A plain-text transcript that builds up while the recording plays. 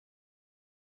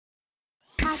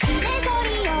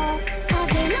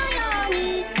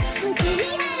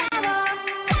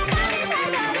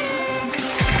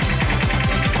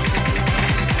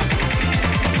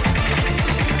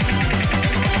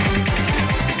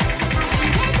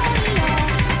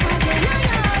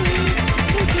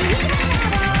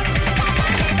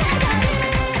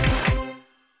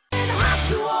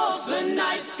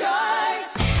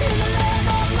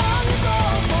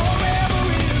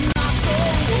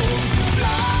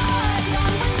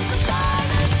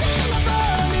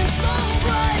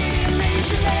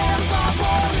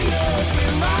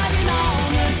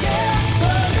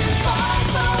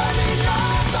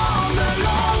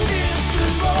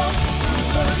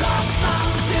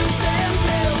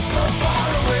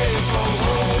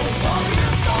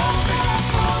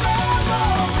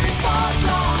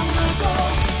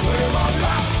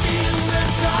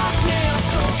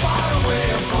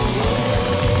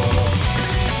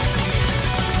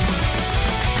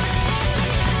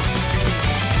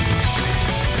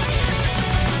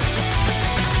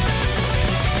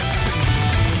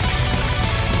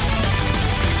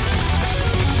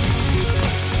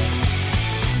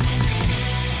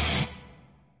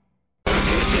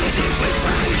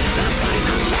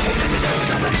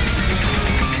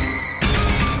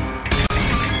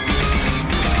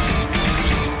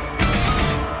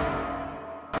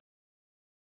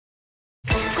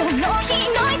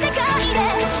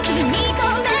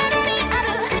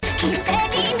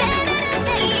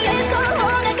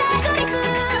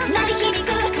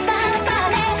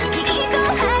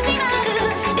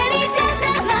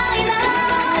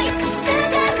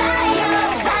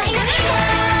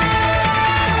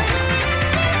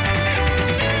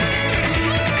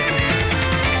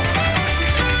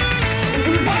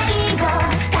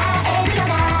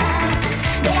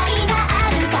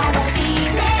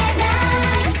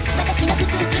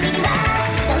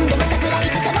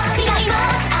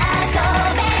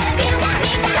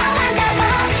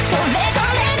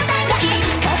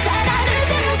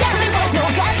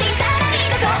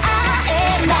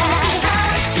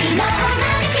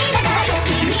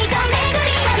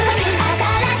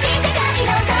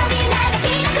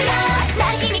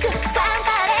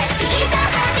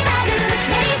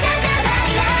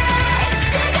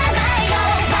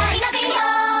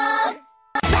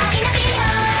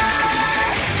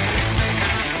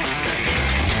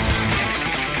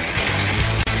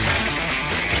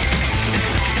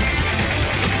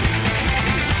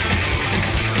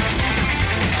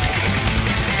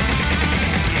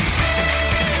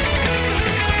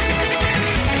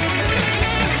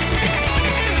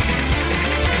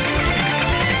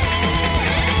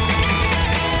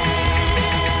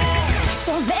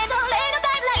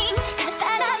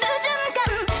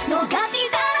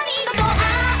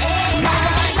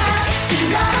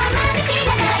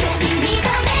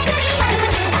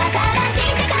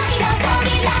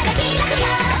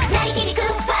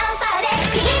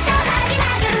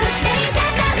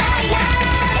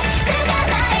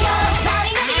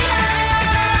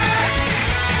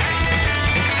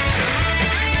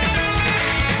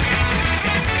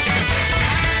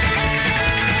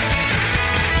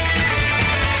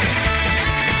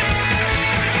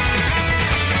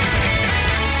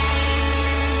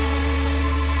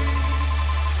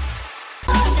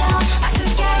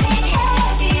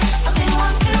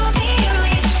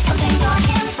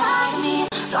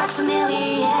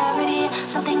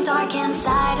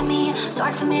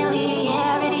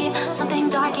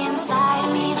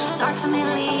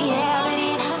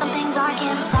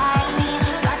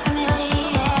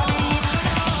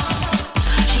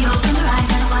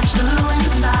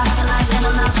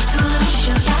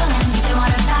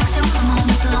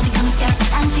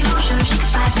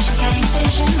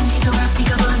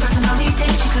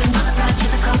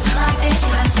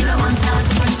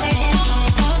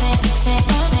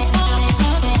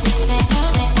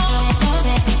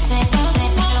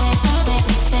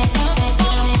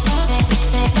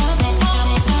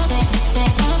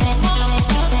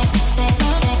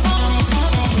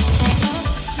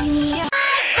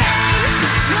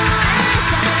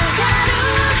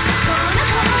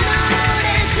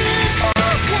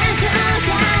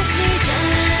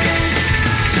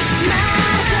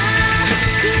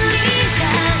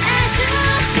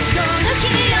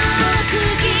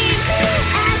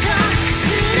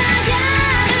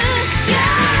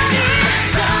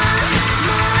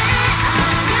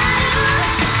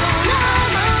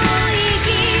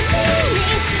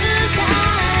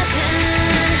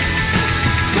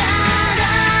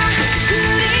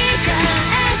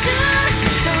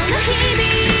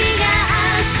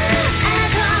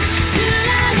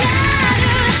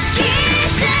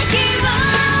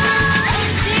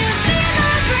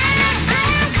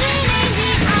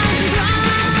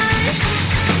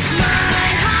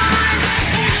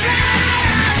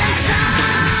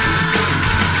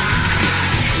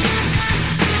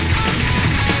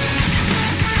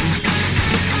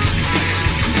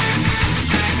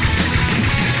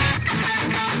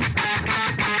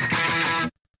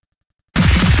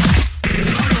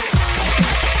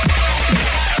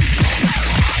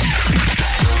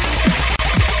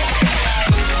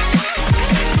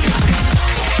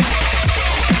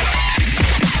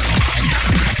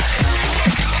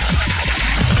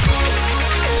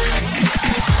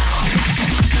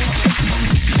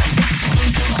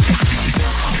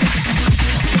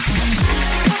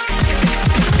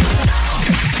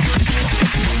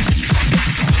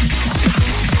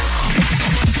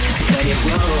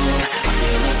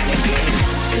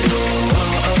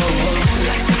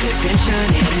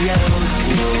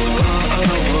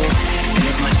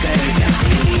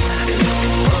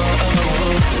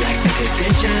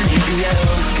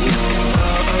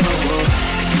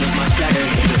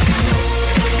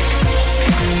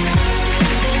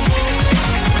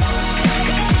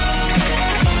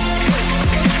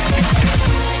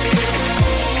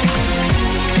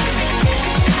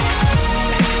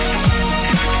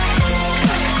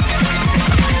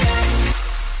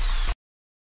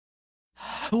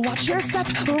your step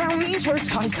around these words,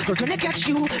 cause they're gonna get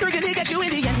you in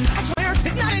the end. I swear,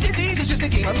 it's not a disease, it's just a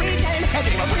game of pretend, a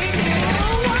game of pretend.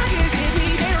 Oh, why is it we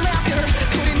their laughter?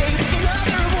 Couldn't they pick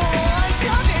another one?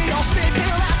 Someday I'll spit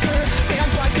their laughter,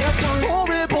 and like they're some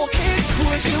horrible kids.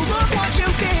 Would you look what you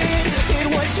did? It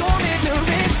was your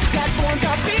ignorance that formed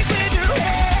a beast with your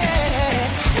head.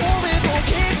 Horrible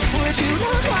kids, would you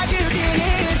look what you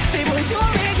did? It was your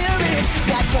ignorance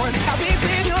that formed a beast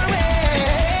with your head.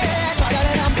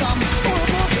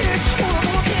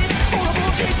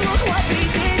 Look what we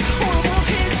did. Horrible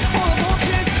kids,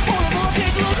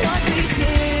 look what we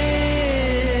did.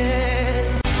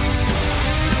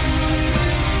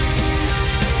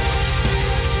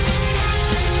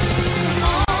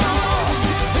 All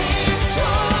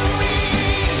victories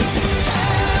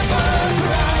ever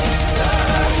Christ, the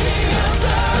hills,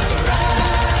 the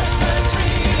grass, the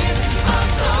trees are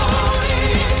slowly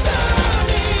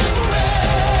turning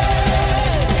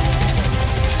red.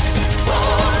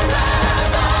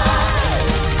 Forever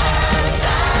and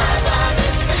ever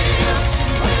this field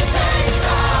will taste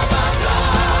of our blood.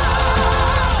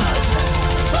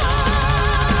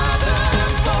 Father,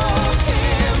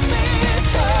 forgive me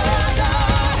 'cause I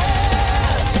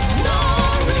have no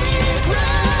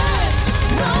regrets,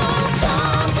 no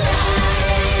complaints.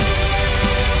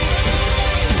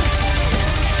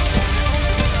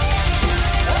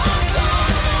 I've got no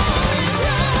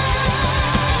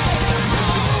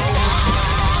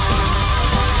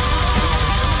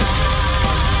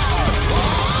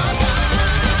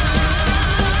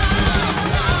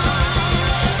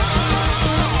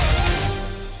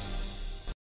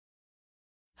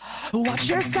Watch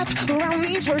your step around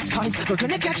these words, cause they're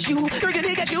gonna get you in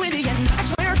the end. I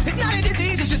swear, it's not a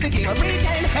disease, it's just a game of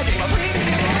pretend, a game of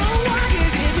pretend. Oh, why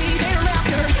is it we their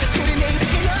laughter? Couldn't they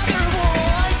pick another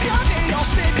one? Someday I'll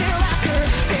spit their laughter,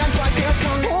 and like they're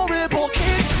some horrible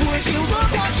kids. Would you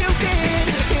look what you did?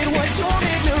 It was your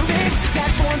ignorance that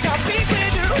formed a beast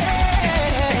with your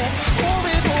head.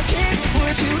 Horrible kids,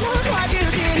 would you look what you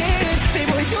did? It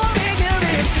was your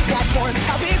ignorance that formed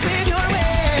a beast with your head.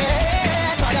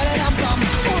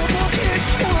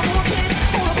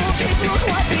 Look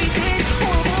what we did.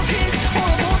 Horrible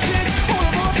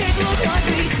kids, look what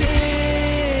we did.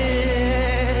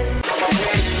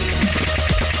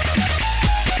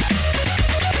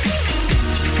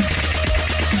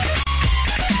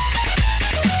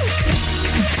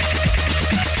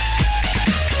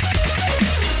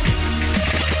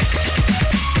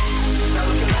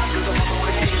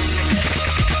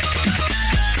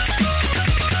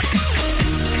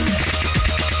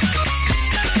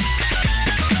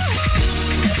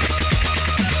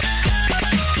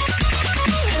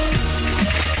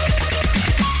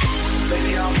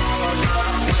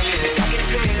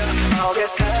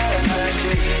 This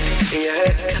energy, yeah,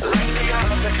 like the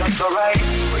other, just the right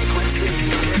frequency.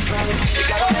 It's like you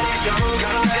gotta let it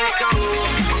go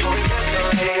before we get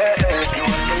started, yeah. You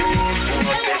want to move,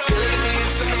 what this really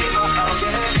needs to be, yeah.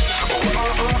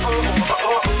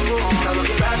 Now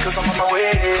looking back 'cause I'm on my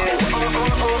way.